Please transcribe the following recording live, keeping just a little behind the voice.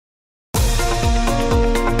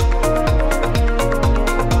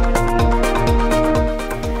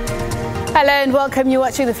Hello and welcome. You're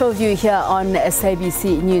watching the full view here on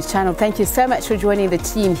SABC News Channel. Thank you so much for joining the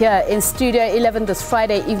team here in Studio 11 this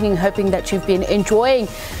Friday evening. Hoping that you've been enjoying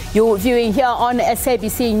your viewing here on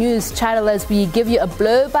SABC News Channel as we give you a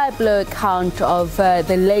blow-by-blow account of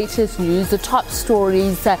the latest news, the top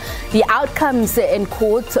stories, the outcomes in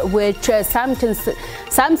court, which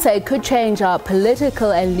some say could change our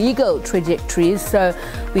political and legal trajectories. So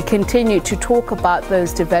we continue to talk about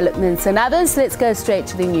those developments and others. Let's go straight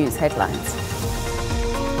to the news headlines.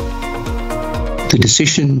 The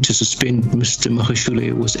decision to suspend Mr.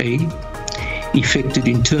 Magashule was A, effected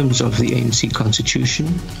in terms of the ANC constitution,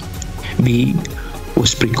 B,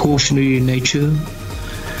 was precautionary in nature,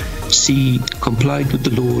 C, complied with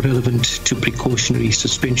the law relevant to precautionary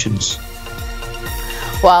suspensions.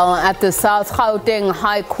 Well, at the South Gauteng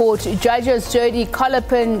High Court, judges Jody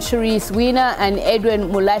Kollapen, Sharise Weiner and Edwin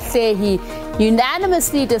Molahlehi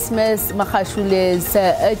unanimously dismissed Magashule's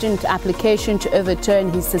urgent application to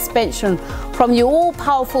overturn his suspension from the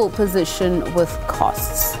all-powerful position with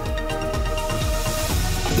costs.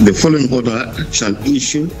 The following order shall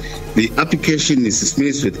issue. The application is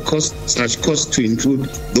dismissed with such costs to include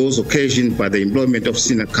those occasioned by the employment of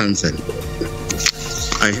senior counsel.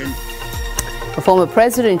 Former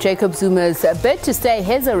President Jacob Zuma's bid to stay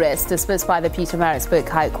his arrest dismissed by the Pietermaritzburg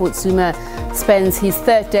High Court. Zuma spends his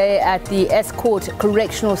third day at the Court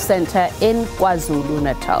Correctional Centre in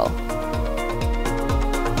KwaZulu-Natal.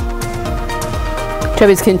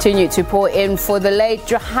 Tributes continue to pour in for the late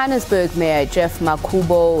Johannesburg Mayor Geoff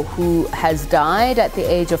Makhubo, who has died at the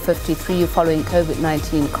age of 53 following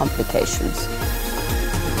COVID-19 complications.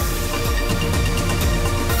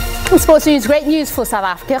 Sports news, great news for South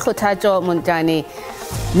Africa. Kgothatso Montjane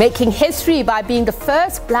making history by being the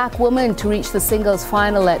first black woman to reach the singles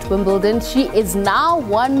final at Wimbledon. She is now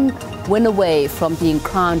one win away from being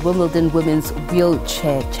crowned Wimbledon Women's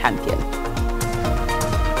Wheelchair Champion.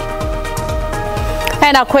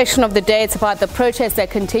 And our question of the day, it's about the protests that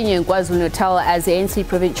continue in KwaZulu-Natal as the ANC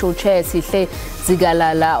Provincial Chair Sihle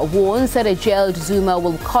Zigalala warns that a jailed Zuma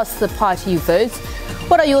will cost the party votes.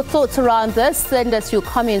 What are your thoughts around this? Send us your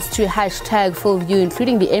comments to #FullView,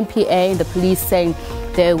 including the NPA and the police saying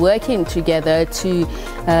they're working together to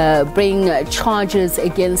bring charges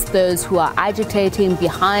against those who are agitating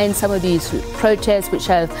behind some of these protests, which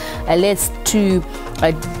have led to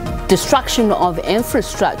destruction of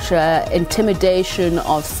infrastructure, intimidation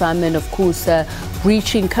of some, and of course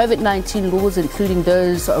breaching COVID-19 laws, including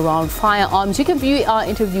those around firearms. You can view our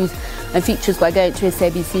interviews and features by going to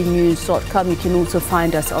sabcnews.com. You can also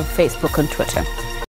find us on Facebook and Twitter.